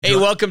Hey,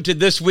 welcome to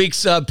this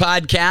week's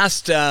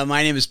podcast.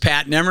 My name is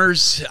Pat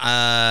Nemmers,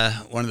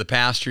 one of the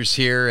pastors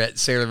here at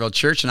Saylorville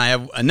Church, and I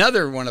have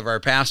another one of our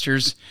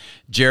pastors,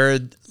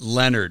 Jared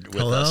Leonard,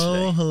 with us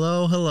today.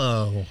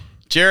 Hello.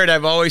 Jared,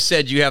 I've always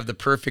said you have the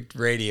perfect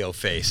radio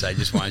face. I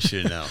just want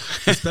you to know.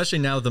 Especially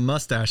now with the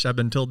mustache. I've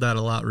been told that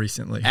a lot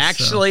recently.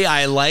 Actually,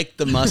 I like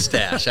the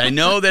mustache. I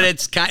know that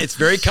it's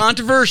very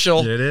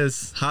controversial. It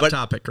is. Hot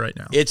topic right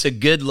now. It's a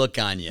good look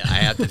on you, I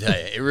have to tell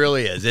you. It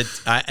really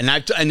is.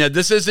 I know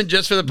this isn't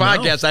just for the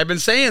podcast. No, I've been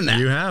saying that.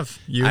 You have.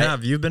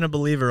 You've been a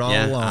believer all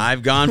along.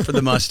 I've gone for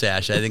the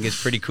mustache. I think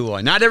it's pretty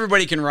cool. Not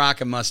everybody can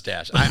rock a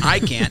mustache. I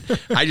can't.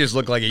 I just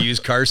look like a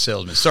used car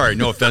salesman. Sorry,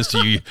 no offense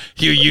to you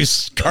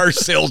used car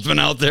salesman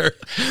out there.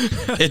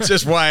 It's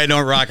just why I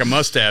don't rock a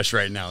mustache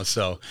right now.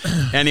 So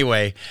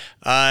anyway,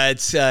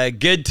 it's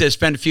good to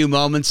spend a few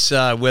moments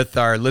with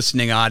our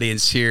listening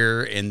audience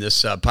here in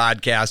this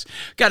podcast.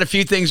 Got a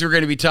few things we're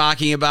going to be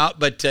talking about,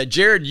 but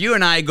Jared, you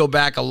and I go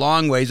back a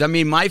long ways. I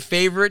mean, my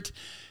favorite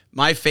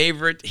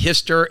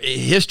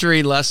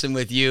history lesson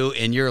with you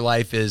in your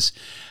life is,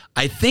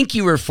 I think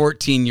you were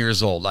 14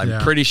 years old.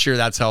 I'm pretty sure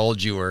that's how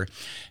old you were.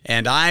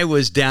 And I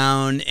was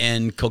down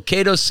in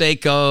Coqueiro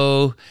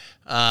Seco,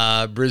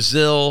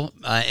 Brazil,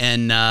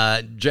 and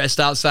just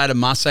outside of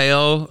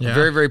Maceió, a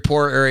very, very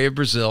poor area of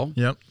Brazil.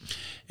 Yep.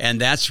 And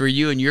that's where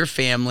you and your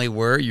family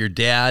were. Your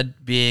dad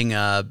being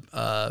a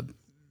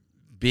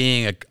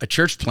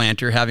church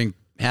planter,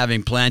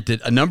 having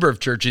planted a number of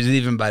churches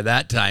even by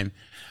that time,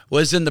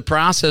 was in the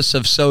process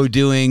of so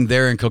doing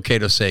there in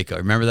Coqueiro Seco.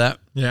 Remember that?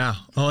 Yeah.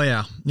 Oh,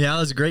 yeah. Yeah, it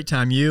was a great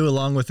time. You,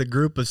 along with a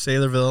group of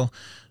Saylorville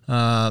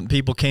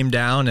people, came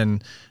down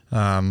and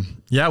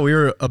we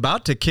were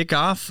about to kick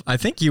off. I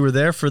think you were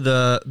there for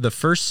the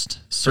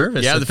first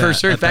service. Yeah, the first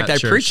service. In fact, I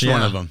preached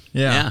one of them.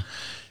 Yeah.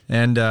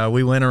 And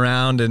we went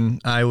around,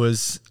 and I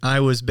was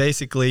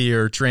basically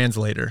your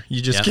translator.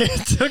 You just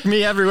took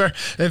me everywhere.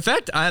 In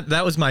fact,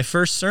 that was my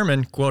first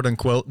sermon, quote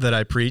unquote, that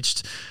I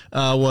preached.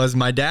 Was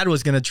my dad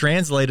was going to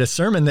translate a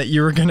sermon that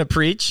you were going to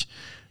preach.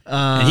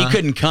 And he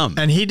couldn't come.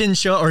 And he didn't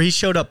show, or he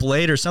showed up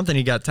late or something.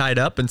 He got tied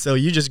up, and so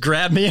you just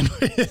grabbed me and.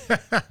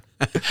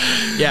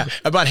 Yeah,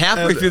 about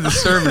halfway through the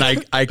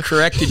sermon, I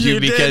corrected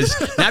you because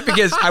not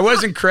because I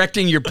wasn't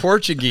correcting your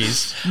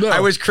Portuguese. No,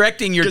 I was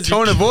correcting your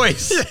tone of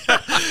voice.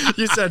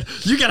 You said,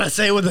 you got to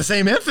say it with the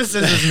same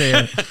emphasis as me.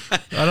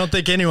 I don't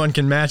think anyone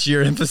can match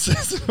your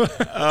emphasis.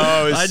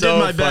 I did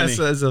my best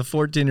as a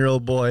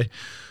 14-year-old boy.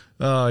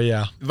 Oh,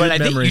 yeah. But I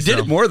think you did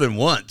it more than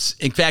once.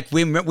 In fact,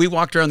 we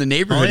walked around the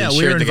neighborhood and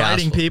shared the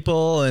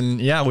gospel.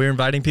 We were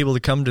inviting people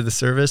to come to the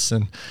service,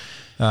 and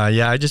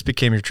I just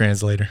became your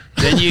translator.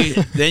 Then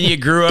you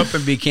grew up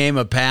and became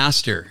a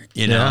pastor.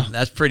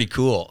 That's pretty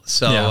cool.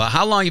 So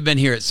how long have you been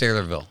here at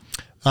Saylorville?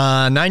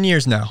 9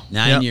 years now.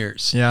 9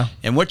 years. Yeah.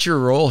 And what's your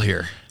role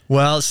here?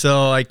 Well,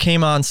 so I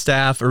came on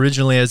staff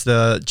originally as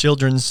the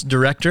children's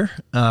director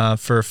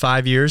for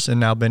 5 years, and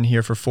now been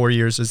here for 4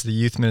 years as the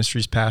youth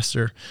ministries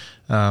pastor,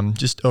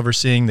 just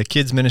overseeing the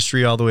kids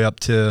ministry all the way up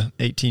to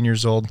 18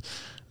 years old.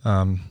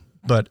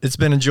 But it's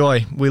been a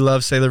joy. We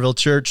love Saylorville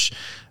Church.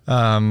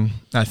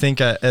 I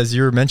think as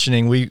you were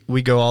mentioning,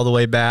 we go all the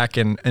way back,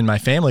 and my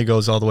family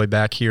goes all the way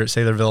back here at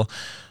Saylorville.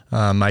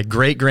 My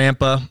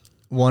great-grandpa,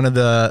 one of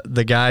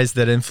the guys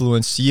that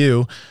influenced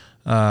you,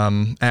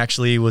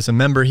 actually was a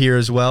member here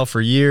as well for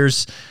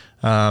years.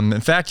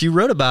 In fact, you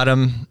wrote about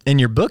him in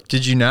your book,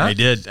 did you not? I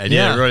did.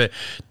 Yeah. I wrote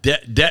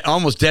it.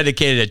 Almost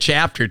dedicated a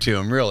chapter to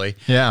him, really.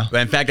 Yeah.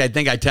 But in fact, I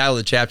think I titled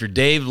the chapter,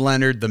 Dave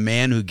Leonard, the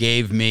man who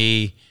gave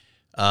me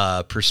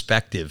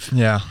perspective.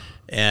 Yeah.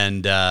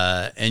 And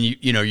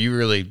he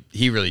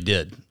really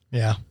did.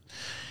 Yeah.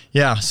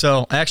 Yeah.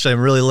 So actually, I'm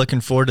really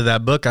looking forward to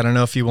that book. I don't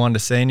know if you wanted to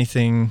say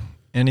anything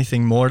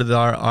more to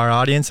our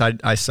audience.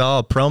 I saw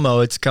a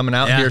promo. It's coming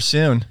out here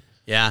soon.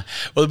 Yeah.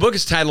 Well, the book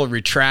is titled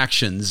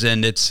Retractions,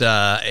 and it's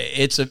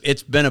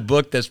been a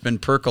book that's been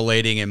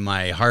percolating in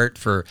my heart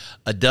for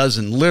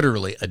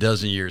literally a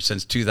dozen years,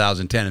 since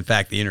 2010. In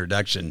fact, the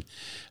introduction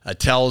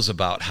tells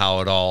about how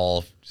it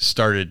all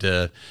started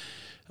to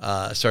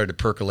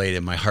percolate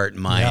in my heart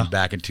and mind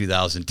back in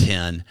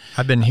 2010.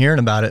 I've been hearing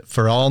about it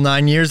for all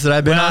 9 years that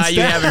I've been on staff.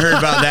 You haven't heard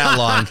about that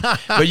long,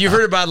 but you've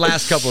heard about it the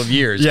last couple of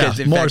years. Yeah,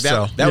 more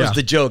so. That was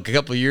the joke. A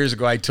couple of years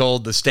ago, I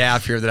told the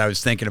staff here that I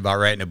was thinking about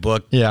writing a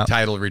book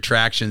titled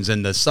Retractions,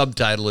 and the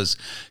subtitle is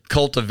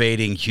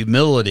Cultivating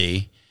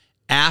Humility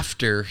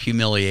After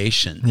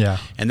Humiliation. Yeah.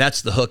 And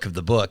that's the hook of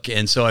the book.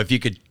 And so if you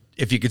could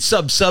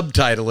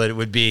subtitle it, it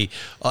would be,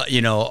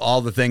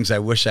 all the things I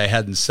wish I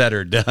hadn't said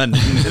or done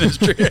in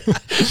ministry.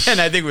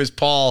 And I think it was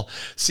Paul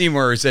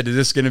Seymour who said, "Is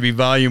this going to be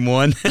volume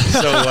 1?"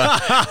 So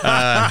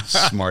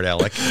smart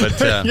aleck.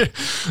 But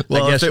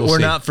well, if it were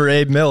not for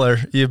Abe Miller,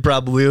 you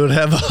probably would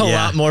have a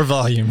lot more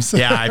volumes.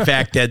 Yeah, in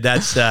fact,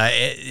 that's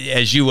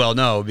as you well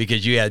know,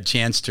 because you had a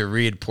chance to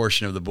read a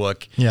portion of the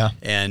book. Yeah,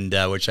 and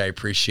which I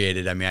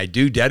appreciated. I mean, I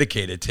do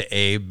dedicate it to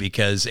Abe,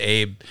 because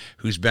Abe,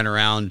 who's been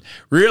around,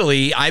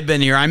 really, I've been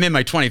here. I'm I'm in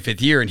my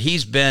 25th year, and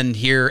he's been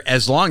here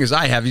as long as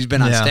I have. He's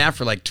been on Yeah. staff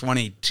for like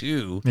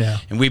 22, Yeah.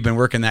 and we've been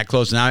working that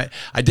close. Now,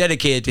 I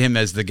dedicate it to him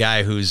as the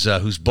guy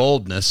whose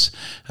boldness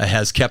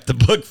has kept the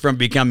book from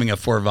becoming a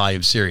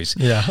 4-volume series.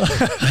 Yeah.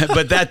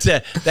 But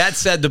that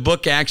said, the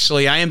book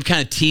actually, I am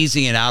kind of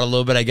teasing it out a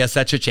little bit. I guess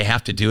that's what you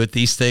have to do with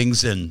these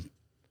things, and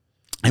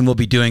we'll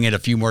be doing it a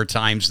few more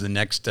times the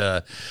next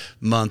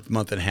month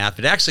and a half.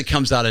 It actually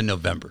comes out in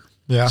November.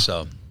 Yeah.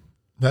 So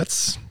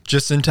That's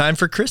just in time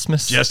for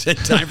Christmas. just in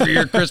time for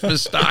your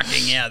Christmas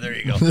stocking. Yeah, there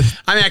you go.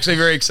 I'm actually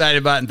very excited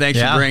about it, and thanks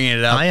for bringing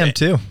it up. I am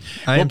too.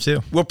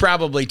 We'll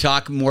probably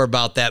talk more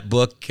about that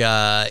book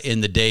in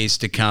the days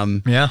to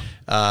come. Yeah.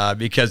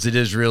 Because it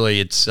is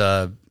really, it's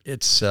I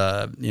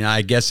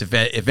guess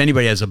if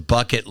anybody has a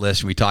bucket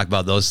list, and we talk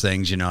about those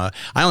things, I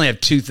only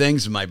have 2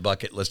 things in my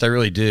bucket list. I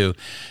really do.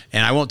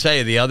 And I won't tell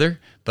you the other,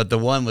 but the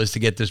one was to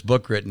get this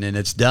book written, and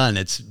it's done.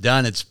 It's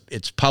done. It's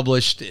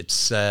published.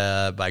 It's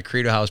by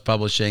Credo House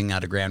Publishing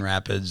out of Grand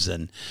Rapids.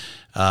 And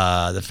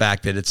the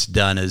fact that it's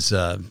done is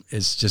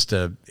just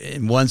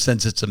in one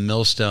sense, it's a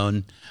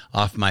millstone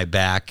off my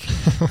back.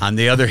 On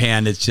the other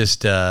hand, it's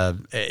just a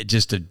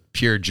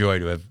pure joy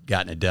to have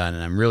gotten it done.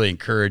 And I'm really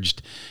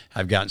encouraged.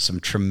 I've gotten some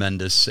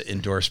tremendous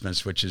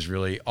endorsements, which is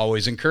really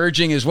always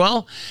encouraging as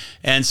well.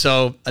 And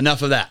so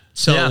enough of that.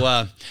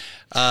 So,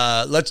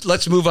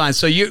 let's move on.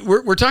 So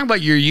we're talking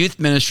about your youth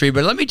ministry,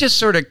 but let me just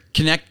sort of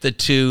connect the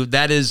two.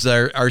 That is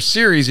our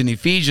series in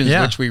Ephesians,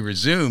 which we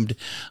resumed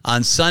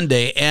on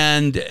Sunday,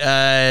 and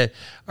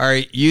our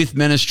youth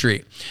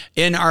ministry.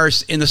 In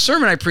the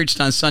sermon I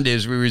preached on Sunday,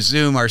 as we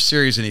resume our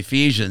series in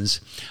Ephesians,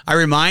 I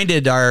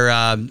reminded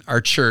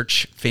our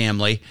church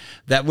family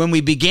that when we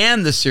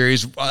began the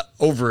series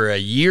over a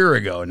year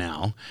ago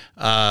now,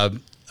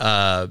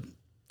 that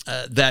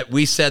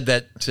we said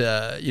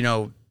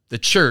that the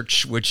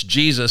church, which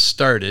Jesus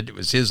started, it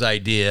was his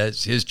idea,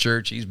 it's his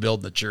church, he's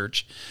building the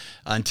church.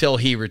 Until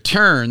he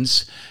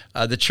returns,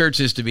 the church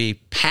is to be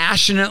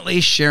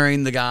passionately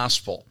sharing the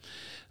gospel,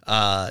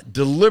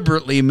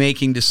 deliberately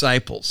making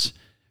disciples,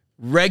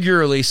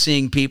 regularly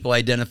seeing people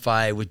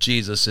identify with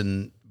Jesus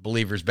in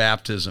believers'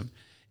 baptism,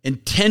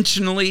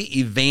 intentionally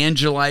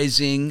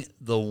evangelizing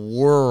the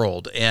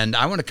world. And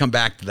I want to come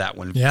back to that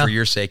one for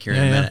your sake here in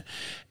a minute.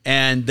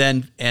 And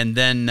then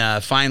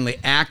finally,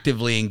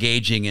 actively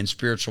engaging in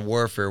spiritual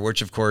warfare,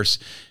 which of course,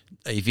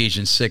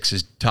 Ephesians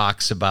 6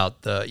 talks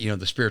about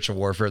the spiritual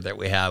warfare that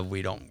we have.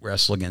 We don't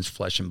wrestle against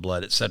flesh and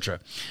blood, etc.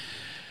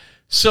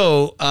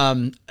 So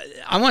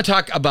I want to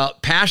talk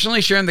about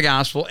passionately sharing the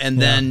gospel,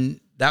 and then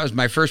that was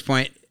my first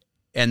point.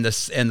 And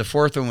the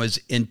fourth one was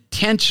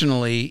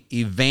intentionally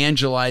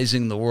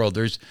evangelizing the world.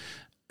 There's,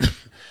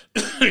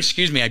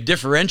 I'm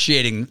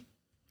differentiating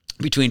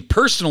between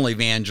personal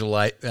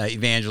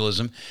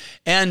evangelism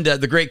and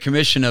the Great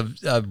Commission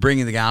of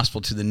bringing the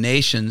gospel to the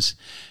nations.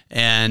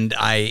 And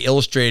I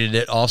illustrated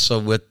it also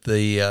with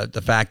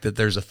the fact that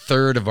there's a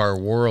third of our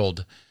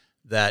world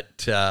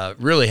that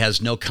really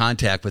has no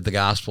contact with the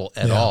gospel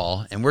at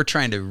all. And we're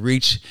trying to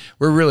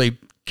we're really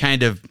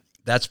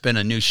that's been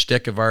a new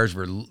shtick of ours.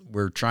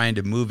 We're trying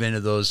to move into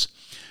those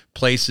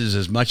places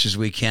as much as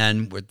we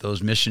can with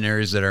those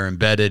missionaries that are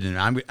embedded. And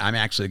I'm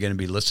actually going to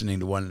be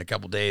listening to one in a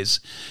couple of days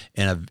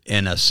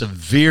in a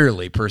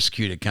severely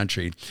persecuted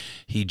country.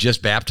 He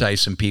just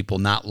baptized some people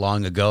not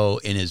long ago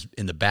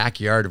in the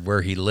backyard of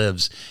where he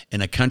lives,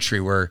 in a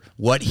country where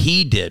what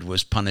he did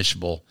was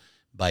punishable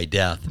by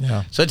death.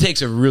 Yeah. So it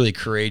takes a really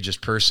courageous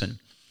person.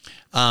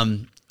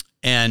 Saylorville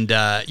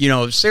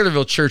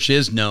Church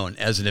is known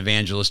as an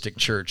evangelistic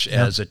church,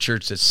 as a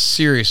church that's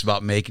serious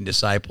about making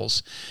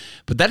disciples.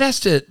 But that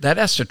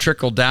has to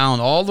trickle down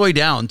all the way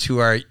down to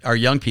our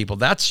young people.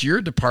 That's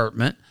your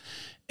department,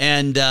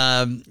 and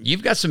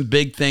you've got some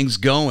big things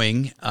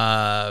going,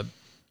 and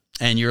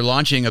you're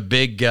launching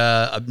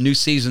a new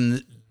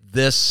season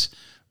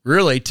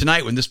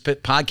tonight when this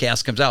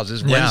podcast comes out.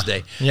 This is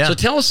Wednesday. Yeah. So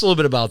tell us a little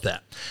bit about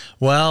that.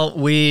 Well,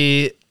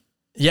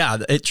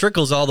 it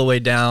trickles all the way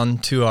down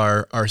to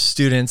our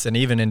students and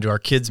even into our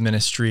kids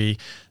ministry.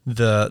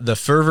 The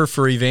fervor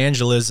for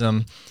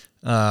evangelism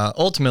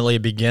ultimately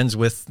begins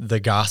with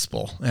the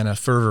gospel and a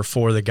fervor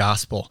for the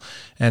gospel.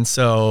 And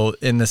so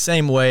in the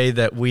same way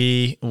that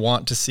we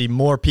want to see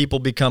more people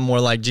become more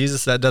like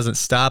Jesus, that doesn't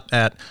stop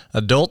at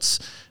adults.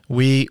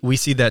 We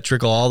see that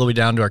trickle all the way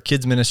down to our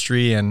kids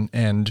ministry,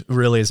 and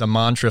really is a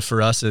mantra for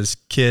us as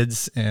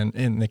kids and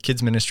in the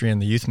kids ministry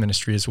and the youth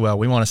ministry as well.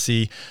 We want to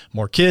see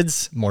more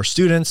kids, more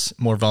students,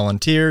 more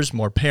volunteers,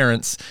 more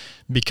parents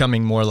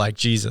becoming more like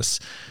Jesus.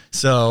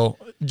 So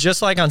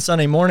just like on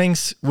Sunday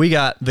mornings, we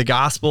got the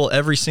gospel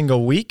every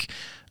single week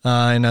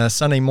in a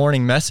Sunday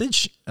morning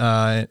message.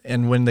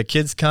 And when the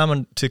kids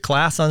come to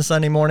class on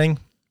Sunday morning,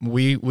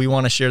 we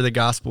want to share the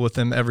gospel with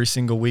them every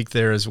single week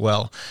there as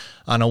well.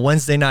 On a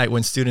Wednesday night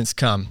when students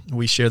come,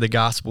 we share the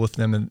gospel with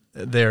them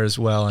there as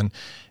well.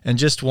 And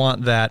just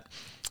want that,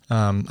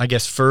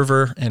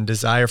 fervor and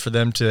desire for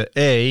them to,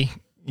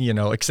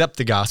 accept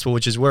the gospel,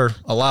 which is where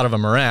a lot of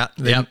them are at.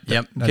 Yep.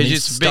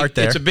 Because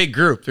it's a big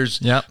group. There's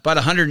about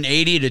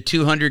 180 to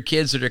 200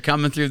 kids that are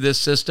coming through this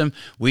system.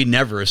 We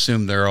never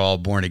assume they're all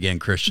born again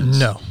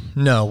Christians.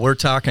 No, we're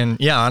talking,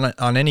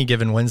 on any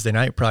given Wednesday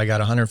night, probably got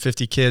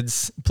 150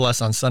 kids,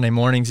 plus on Sunday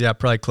mornings,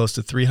 probably close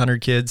to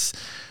 300 kids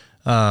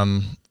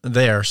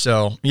there.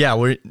 So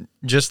we're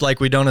just like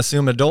we don't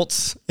assume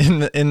adults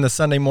in the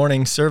Sunday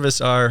morning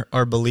service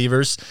are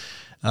believers.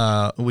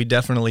 We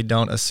definitely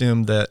don't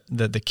assume that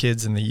the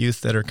kids and the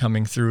youth that are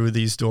coming through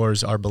these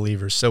doors are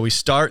believers. So we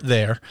start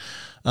there.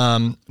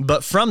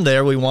 But from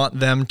there, we want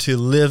them to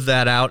live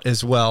that out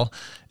as well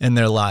in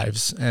their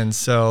lives. And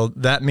so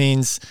that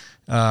means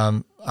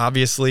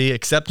obviously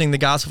accepting the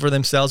gospel for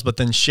themselves, but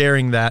then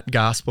sharing that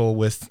gospel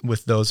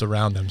with those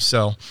around them.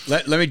 So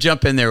let me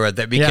jump in there with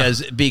that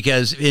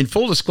because in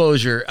full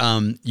disclosure,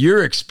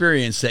 your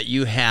experience that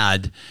you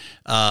had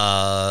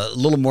a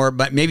little more,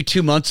 but maybe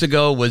 2 months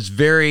ago, was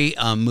very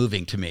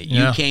moving to me.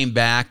 You came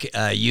back,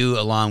 you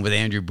along with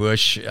Andrew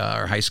Bush,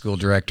 our high school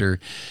director.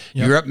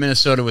 You're up in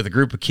Minnesota with a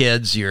group of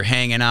kids. You're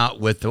hanging out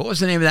with, what was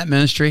the name of that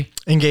ministry?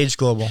 Engage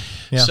Global.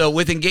 Yeah. So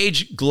with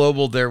Engage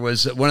Global, there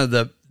was one of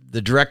the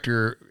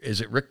director,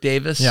 is it Rick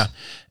Davis? Yeah.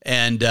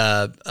 And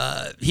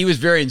he was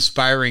very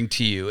inspiring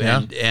to you.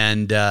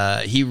 And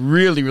he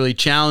really, really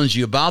challenged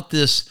you about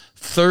this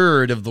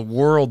third of the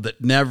world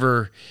that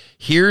never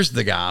hears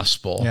the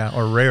gospel. Yeah,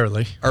 or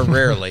rarely.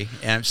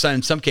 And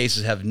in some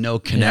cases have no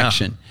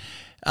connection.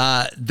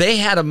 Yeah. They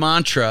had a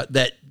mantra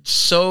that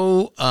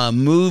so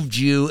moved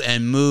you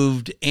and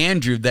moved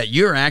Andrew that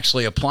you're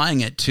actually applying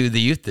it to the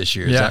youth this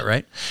year. Is that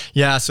right?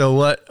 Yeah,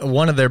 so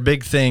one of their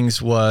big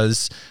things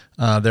was,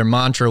 their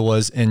mantra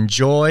was,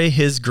 enjoy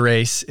his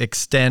grace,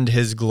 extend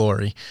his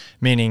glory,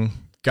 meaning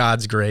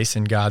God's grace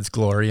and God's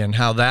glory, and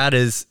how that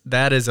is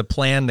a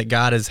plan that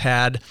God has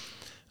had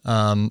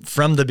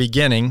from the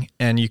beginning,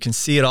 and you can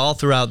see it all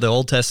throughout the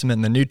Old Testament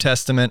and the New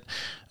Testament.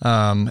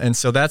 And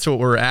so that's what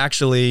we're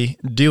actually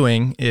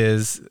doing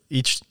is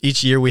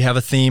each year we have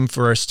a theme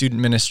for our student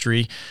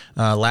ministry.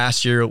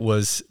 Last year it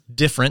was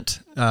different,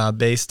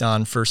 based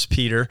on 1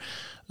 Peter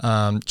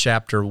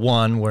chapter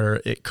 1,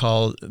 where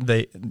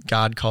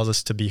God calls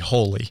us to be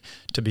holy,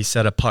 to be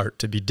set apart,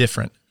 to be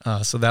different.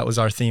 So that was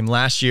our theme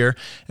last year.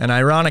 And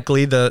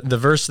ironically, the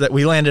verse that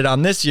we landed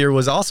on this year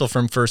was also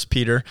from 1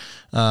 Peter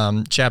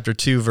chapter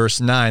 2, verse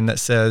 9, that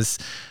says,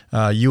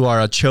 you are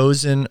a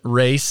chosen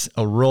race,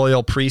 a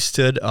royal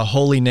priesthood, a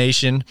holy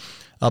nation,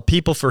 a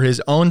people for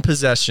his own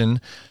possession,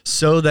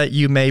 so that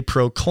you may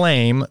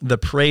proclaim the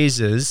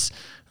praises.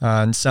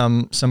 And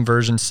some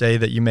versions say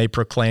that you may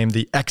proclaim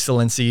the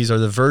excellencies or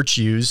the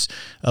virtues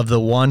of the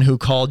one who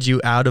called you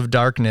out of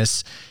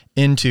darkness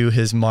into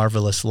his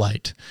marvelous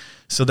light.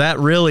 So that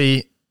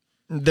really,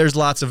 there's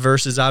lots of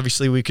verses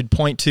obviously we could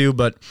point to,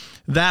 but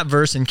that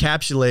verse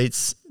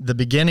encapsulates the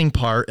beginning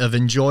part of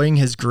enjoying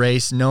his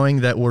grace, knowing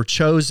that we're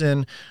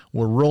chosen,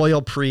 we're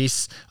royal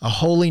priests, a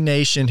holy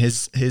nation,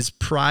 his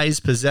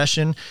prized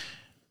possession.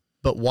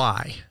 But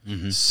why?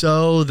 Mm-hmm.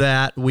 So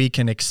that we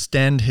can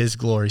extend his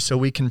glory, so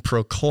we can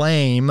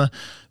proclaim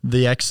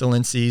the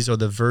excellencies or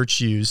the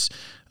virtues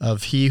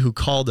of he who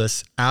called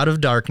us out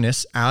of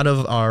darkness, out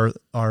of our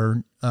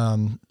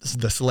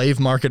the slave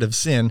market of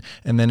sin,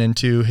 and then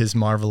into his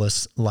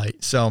marvelous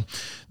light. So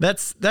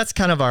that's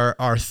kind of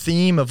our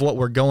theme of what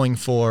we're going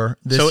for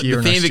this year.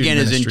 So the theme again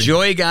is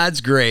enjoy God's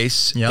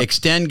grace,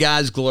 extend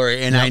God's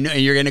glory, and I know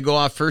you're going to go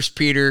off 1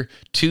 Peter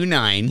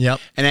 2:9.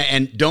 Yep.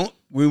 And don't.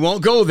 We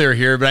won't go there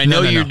here, but I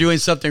know you're doing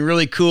something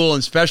really cool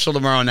and special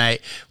tomorrow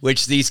night,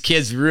 which these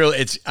kids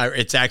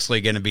it's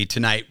actually going to be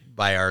tonight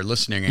by our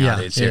listening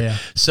audience here. Yeah.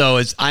 So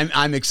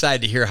I'm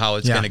excited to hear how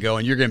it's going to go,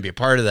 and you're going to be a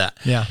part of that.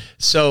 Yeah.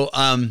 So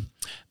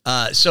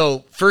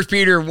 1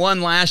 Peter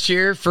 1 last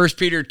year, 1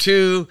 Peter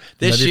 2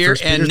 this year,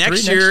 and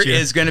next year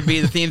is going to be,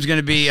 the theme's going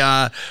to be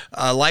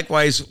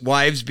likewise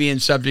wives being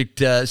subject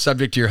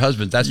to your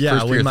husbands. That's 1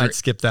 Peter 3. Might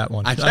skip that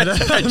one.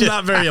 I'm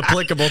not very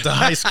applicable to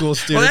high school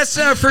students.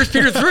 Well, that's 1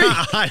 Peter 3.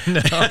 I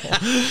know.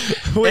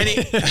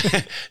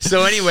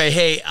 So anyway,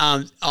 hey,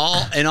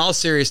 in all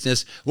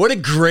seriousness, what a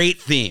great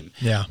theme.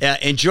 Yeah.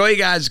 Enjoy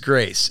God's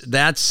grace.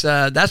 That's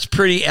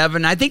pretty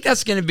evident. I think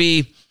that's going to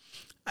be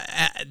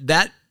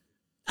that.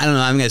 I don't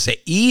know, I'm going to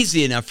say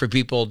easy enough for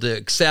people to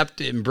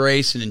accept,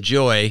 embrace, and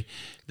enjoy,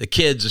 the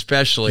kids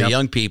especially,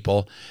 young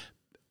people,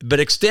 but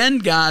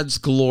extend God's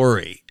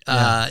glory.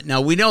 Now,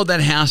 we know that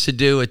has to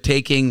do with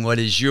taking what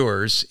is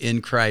yours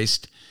in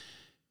Christ.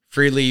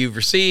 Freely you've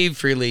received,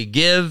 freely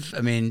give.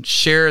 I mean,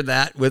 share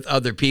that with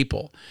other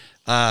people.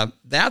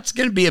 That's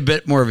going to be a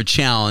bit more of a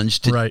challenge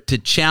to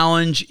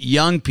challenge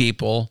young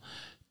people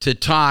to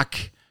talk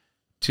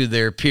to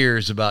their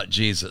peers about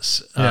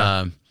Jesus.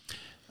 Yeah.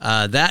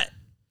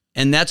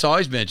 And that's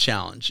always been a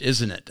challenge,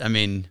 isn't it? I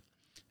mean,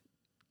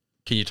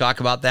 can you talk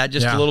about that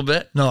just a little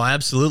bit? No,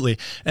 absolutely.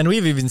 And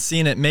we've even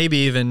seen it maybe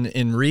even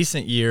in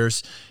recent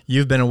years.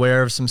 You've been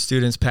aware of some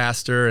students,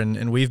 Pastor,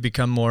 and we've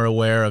become more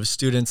aware of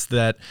students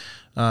that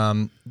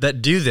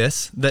that do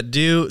this,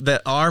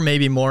 that are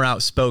maybe more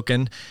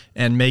outspoken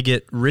and may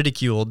get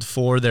ridiculed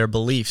for their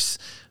beliefs.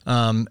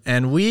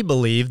 And we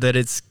believe that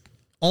it's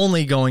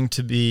only going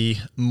to be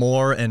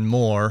more and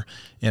more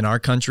in our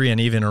country and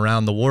even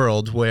around the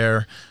world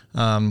where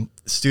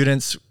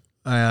students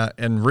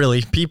and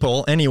really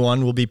people,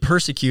 anyone, will be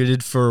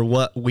persecuted for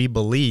what we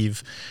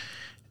believe.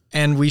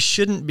 And we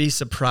shouldn't be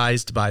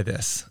surprised by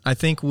this. I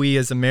think we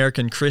as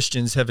American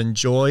Christians have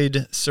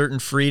enjoyed certain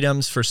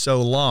freedoms for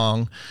so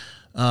long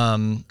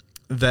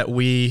that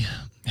we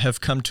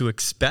have come to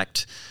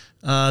expect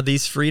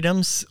these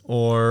freedoms,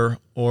 or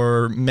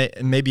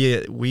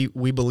maybe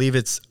we believe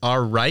it's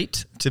our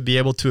right to be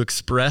able to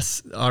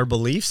express our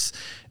beliefs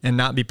and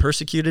not be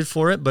persecuted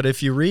for it. But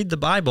if you read the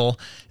Bible,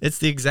 it's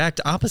the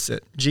exact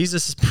opposite.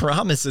 Jesus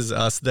promises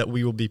us that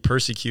we will be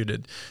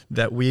persecuted,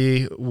 that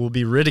we will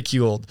be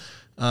ridiculed,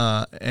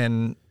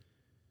 and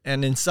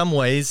in some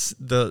ways,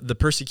 the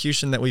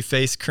persecution that we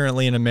face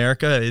currently in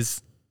America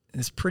is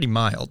pretty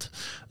mild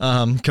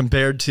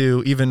compared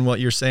to even what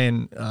you're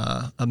saying,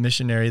 a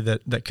missionary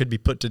that could be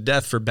put to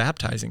death for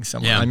baptizing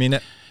someone. Yeah. I mean,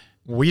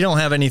 we don't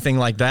have anything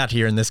like that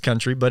here in this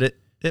country, but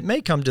it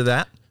may come to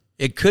that.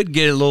 It could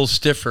get a little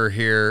stiffer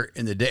here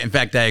in the day. In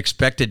fact, I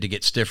expect it to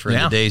get stiffer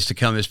in the days to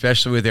come,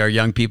 especially with our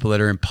young people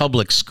that are in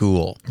public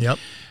school. Yep.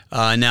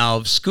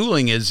 Now,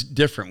 schooling is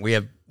different.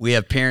 We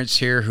have parents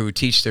here who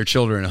teach their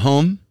children at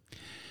home.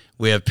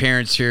 We have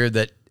parents here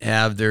that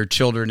have their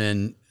children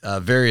in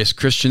various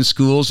Christian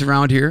schools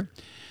around here.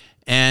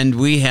 And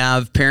we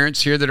have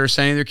parents here that are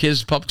sending their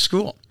kids to public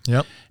school.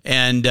 Yep.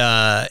 And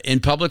in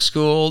public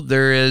school,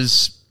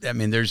 there's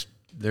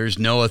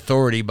no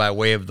authority by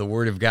way of the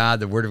Word of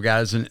God. The Word of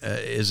God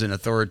isn't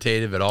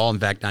authoritative at all. In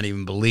fact, not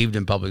even believed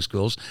in public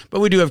schools. But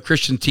we do have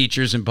Christian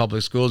teachers in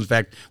public schools. In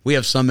fact, we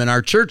have some in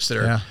our church that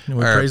are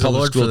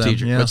public school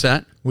teachers. Yeah. What's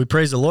that? We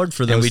praise the Lord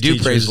for those and we do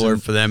teachers praise the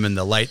Lord for them and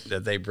the light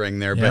that they bring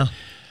there. Yeah.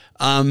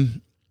 But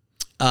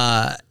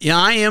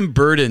I am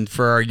burdened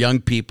for our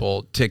young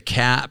people to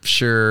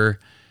capture,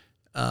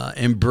 not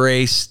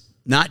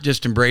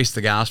just embrace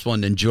the gospel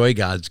and enjoy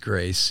God's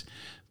grace,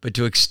 but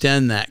to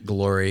extend that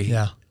glory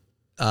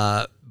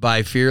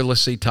by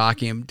fearlessly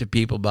talking to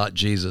people about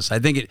Jesus. I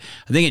think it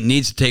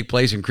needs to take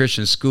place in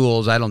Christian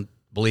schools. I don't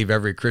believe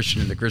every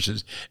Christian in the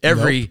Christians,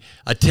 every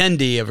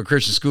attendee of a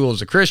Christian school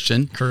is a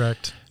Christian.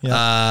 Correct.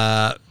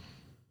 Yeah.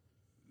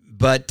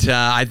 But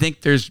I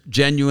think there's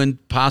genuine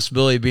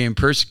possibility of being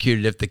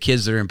persecuted if the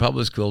kids that are in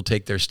public school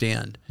take their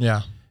stand.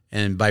 Yeah.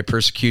 And by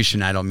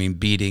persecution, I don't mean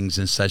beatings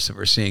and such that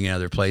we're seeing in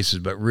other places,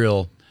 but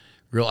real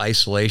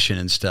isolation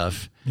and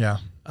stuff. Yeah.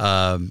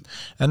 And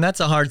that's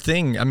a hard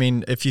thing. I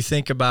mean, if you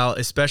think about,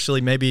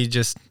 especially maybe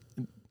just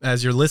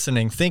as you're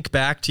listening, think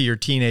back to your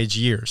teenage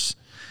years.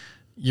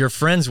 Your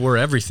friends were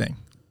everything.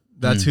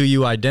 That's who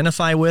you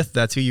identify with.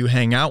 That's who you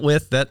hang out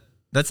with.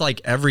 That's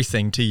like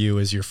everything to you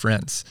is your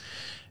friends.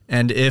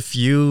 And if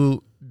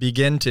you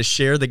begin to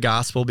share the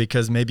gospel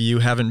because maybe you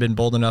haven't been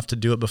bold enough to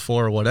do it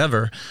before or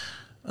whatever,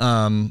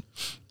 and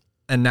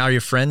now your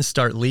friends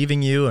start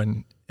leaving you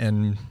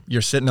and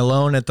you're sitting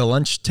alone at the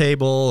lunch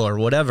table or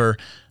whatever,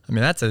 I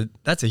mean,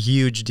 that's a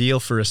huge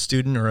deal for a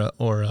student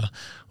or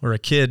a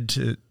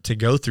kid to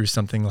go through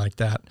something like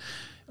that.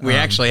 We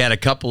actually had a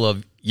couple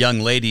of young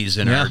ladies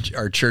in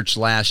our church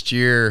last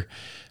year.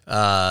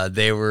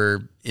 They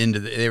were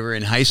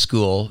in high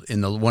school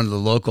in one of the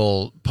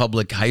local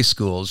public high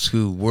schools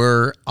who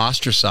were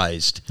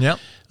ostracized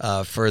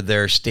for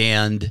their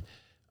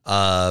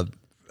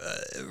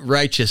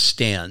righteous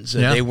stands.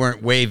 They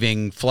weren't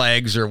waving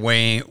flags or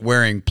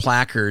wearing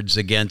placards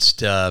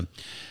against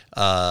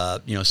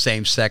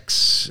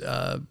same-sex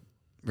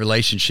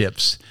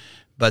relationships,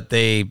 but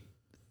they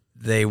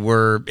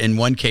were, in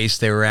one case,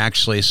 they were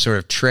actually sort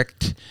of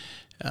tricked.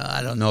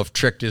 I don't know if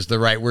tricked is the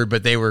right word,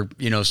 but they were,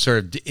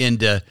 sort of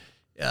into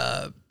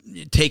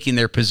taking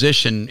their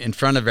position in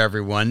front of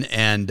everyone,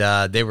 and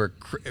they were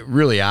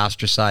really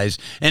ostracized.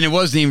 And it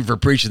wasn't even for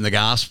preaching the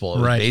gospel.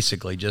 It was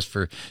basically just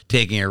for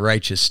taking a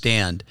righteous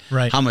stand.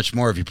 Right. How much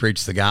more if you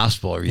preach the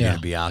gospel are you going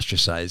to be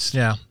ostracized?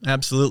 Yeah,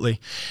 absolutely.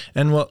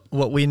 And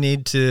what we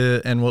need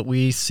to, and what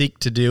we seek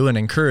to do and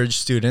encourage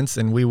students,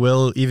 and we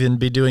will even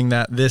be doing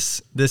that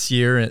this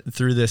year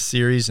through this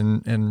series,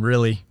 and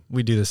really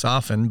we do this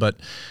often, but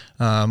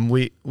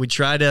we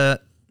try to,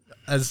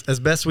 as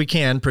best we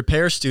can,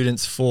 prepare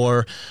students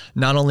for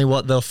not only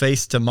what they'll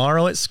face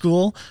tomorrow at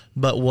school,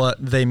 but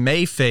what they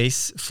may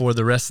face for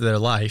the rest of their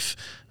life,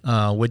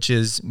 which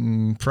is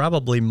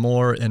probably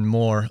more and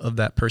more of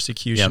that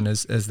persecution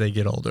as they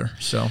get older.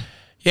 So,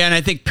 yeah, and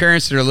I think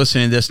parents that are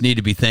listening to this need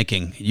to be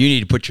thinking. You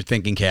need to put your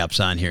thinking caps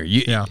on here.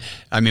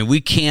 I mean,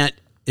 we can't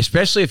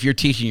especially if you're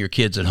teaching your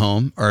kids at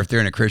home or if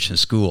they're in a Christian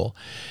school,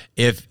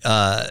 if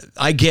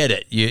I get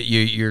it,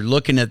 you're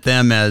looking at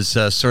them as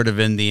sort of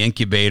in the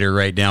incubator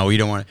right now.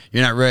 You're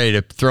not ready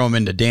to throw them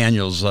into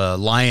Daniel's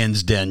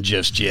lion's den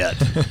just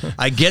yet.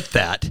 I get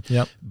that.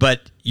 Yep.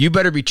 But you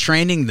better be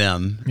training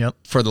them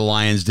for the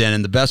lion's den,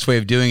 and the best way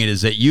of doing it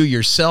is that you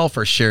yourself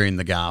are sharing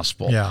the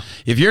gospel. Yeah.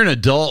 If you're an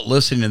adult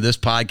listening to this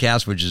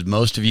podcast, which is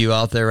most of you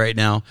out there right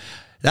now,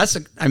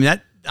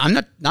 I'm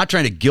not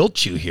trying to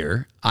guilt you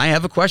here. I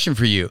have a question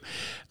for you.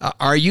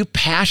 Are you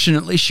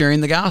passionately sharing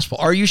the gospel?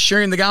 Are you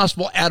sharing the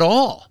gospel at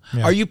all?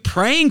 Yeah. Are you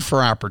praying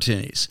for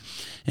opportunities?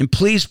 And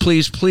please,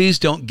 please, please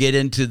don't get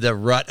into the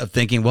rut of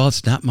thinking, well,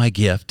 it's not my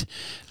gift.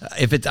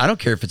 I don't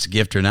care if it's a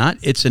gift or not.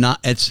 It's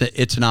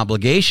an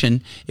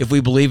obligation if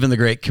we believe in the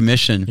Great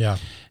Commission. Yeah.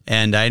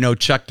 And I know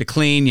Chuck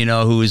DeClean,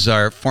 who is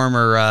our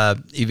former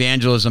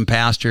evangelism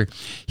pastor,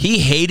 he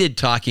hated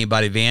talking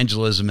about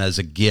evangelism as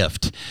a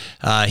gift.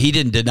 He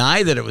didn't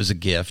deny that it was a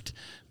gift,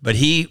 but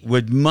he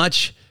would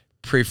much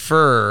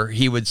rather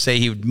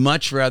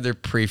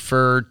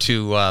prefer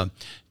to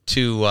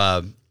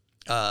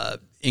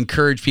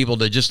encourage people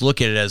to just look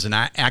at it as an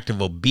act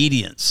of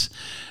obedience.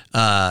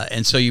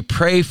 And so you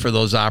pray for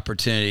those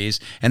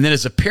opportunities. And then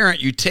as a parent,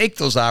 you take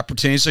those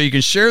opportunities so you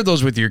can share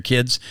those with your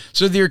kids.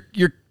 So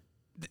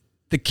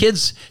the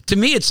kids, to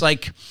me, it's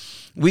like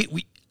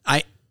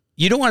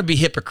you don't want to be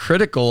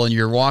hypocritical in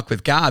your walk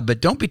with God, but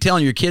don't be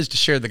telling your kids to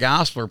share the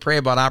gospel or pray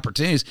about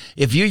opportunities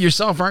if you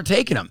yourself aren't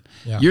taking them.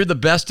 Yeah. You're the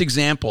best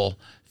example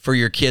for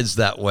your kids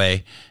that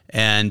way,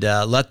 and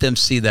let them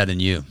see that in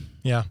you.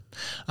 Yeah.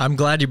 I'm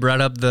glad you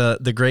brought up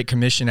the Great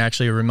Commission.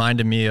 Actually, it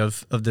reminded me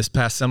of this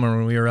past summer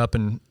when we were up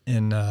in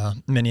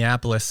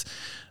Minneapolis.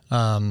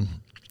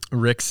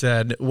 Rick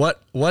said,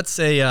 "What's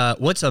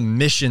a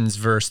missions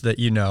verse that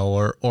you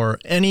know, or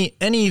any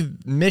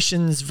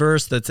missions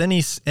verse that's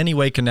any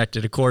way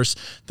connected?" Of course,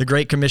 the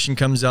Great Commission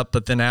comes up,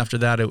 but then after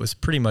that, it was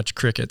pretty much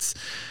crickets.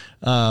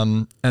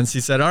 And she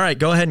said, "All right,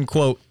 go ahead and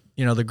quote,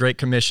 the Great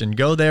Commission.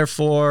 Go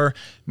therefore,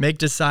 make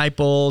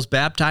disciples,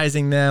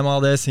 baptizing them,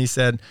 all this." And he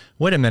said,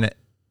 "Wait a minute,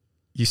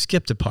 you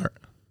skipped a part.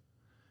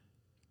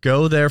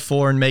 Go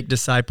therefore and make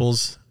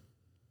disciples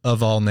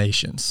of all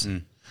nations."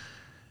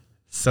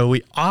 So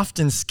we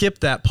often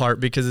skip that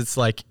part because it's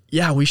like,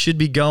 yeah, we should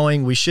be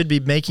going, we should be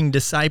making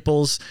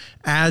disciples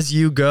as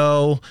you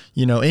go,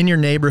 in your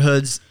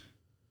neighborhoods.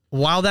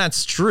 While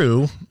that's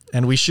true,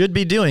 and we should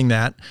be doing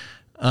that,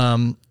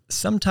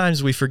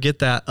 sometimes we forget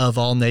that of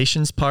all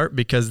nations part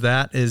because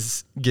that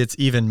gets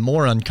even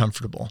more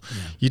uncomfortable. Yeah.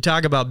 You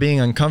talk about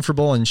being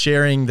uncomfortable and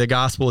sharing the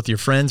gospel with your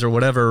friends or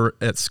whatever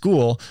at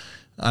school.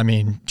 I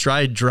mean,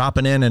 try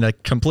dropping in a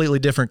completely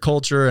different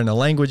culture and a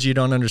language you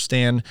don't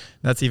understand.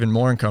 That's even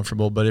more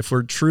uncomfortable. But if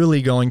we're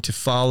truly going to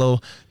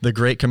follow the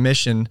Great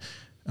Commission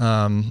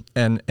and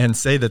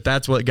say that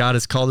that's what God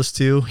has called us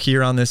to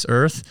here on this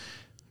earth,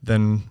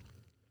 then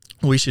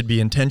we should be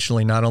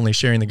intentionally not only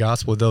sharing the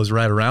gospel with those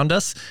right around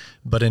us,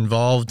 but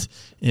involved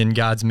in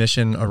God's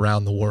mission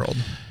around the world.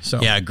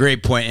 So, yeah,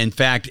 great point. In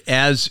fact,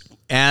 as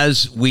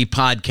we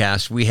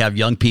podcast, we have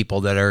young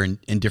people that are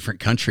in different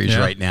countries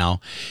right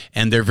now,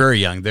 and they're very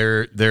young.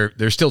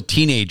 They're still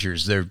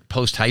teenagers. They're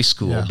post high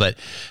school, but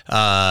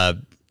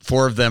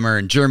 4 of them are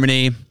in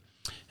Germany.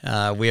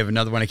 We have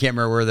another one. I can't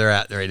remember where they're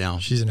at right now.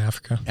 She's in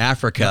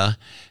Africa.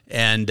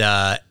 And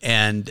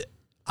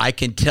I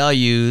can tell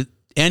you,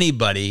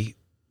 anybody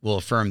will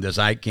affirm this.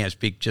 I can't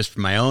speak just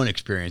from my own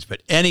experience,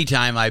 but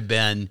anytime I've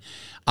been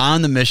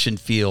on the mission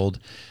field,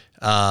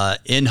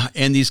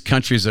 in these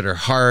countries that are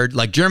hard,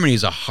 like Germany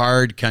is a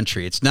hard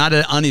country. It's not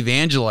an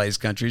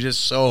unevangelized country; it's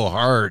just so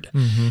hard.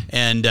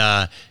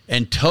 Mm-hmm.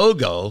 And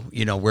Togo,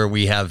 where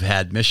we have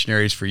had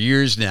missionaries for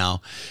years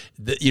now,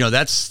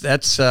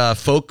 that's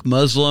folk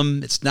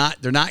Muslim.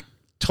 They're not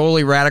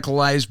totally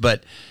radicalized,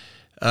 but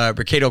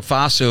Burkina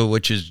Faso,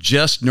 which is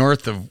just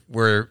north of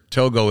where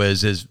Togo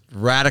is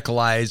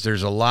radicalized.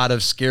 There's a lot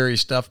of scary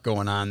stuff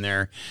going on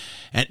there.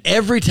 And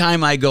every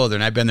time I go there,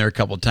 and I've been there a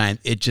couple of times,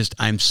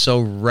 I'm so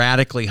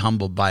radically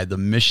humbled by the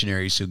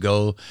missionaries who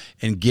go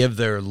and give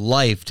their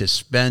life to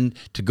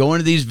go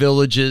into these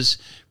villages,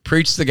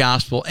 preach the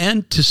gospel,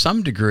 and to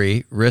some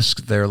degree,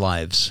 risk their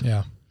lives.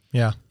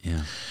 Yeah.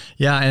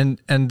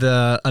 And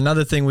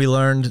another thing we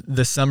learned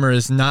this summer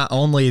is not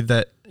only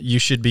that you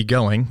should be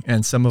going,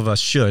 and some of us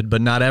should,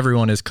 but not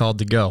everyone is called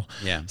to go.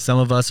 Yeah. Some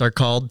of us are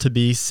called to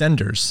be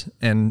senders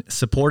and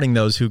supporting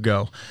those who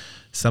go.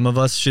 Some of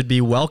us should be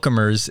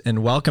welcomers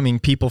and welcoming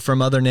people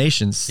from other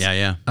nations.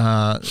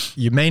 Yeah.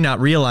 You may not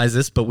realize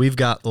this, but we've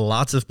got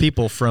lots of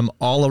people from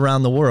all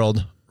around the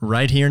world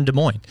right here in Des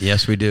Moines.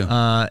 Yes, we do.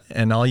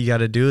 And all you got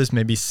to do is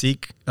maybe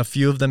seek a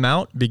few of them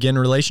out, begin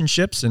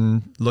relationships,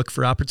 and look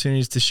for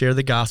opportunities to share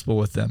the gospel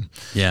with them.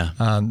 Yeah.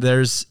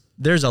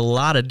 There's a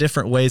lot of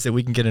different ways that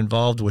we can get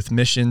involved with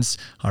missions,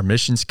 our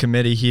missions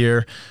committee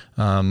here,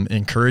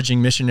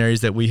 encouraging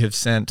missionaries that we have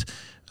sent.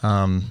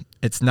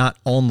 It's not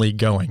only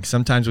going.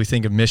 Sometimes we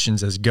think of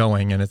missions as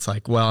going, and it's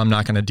like, well, I'm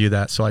not going to do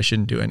that, so I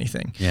shouldn't do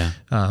anything. Yeah.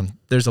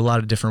 There's a lot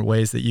of different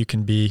ways that you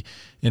can be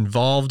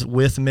involved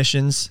with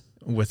missions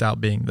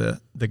without being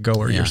the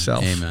goer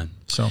yourself. Amen.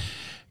 So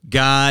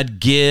God,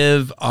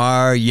 give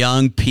our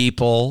young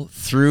people,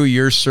 through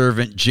your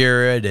servant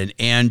Jared and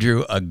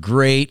Andrew, a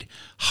great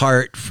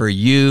heart for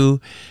you,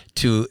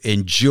 to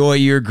enjoy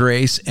your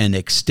grace and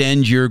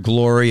extend your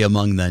glory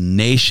among the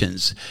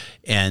nations.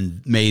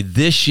 And may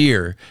this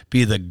year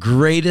be the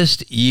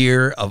greatest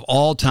year of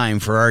all time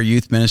for our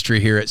youth ministry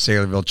here at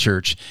Saylorville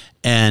Church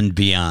and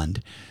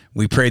beyond.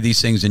 We pray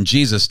these things in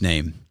Jesus'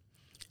 name.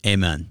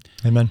 Amen.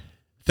 Amen.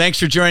 Thanks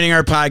for joining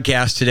our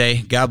podcast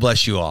today. God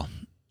bless you all.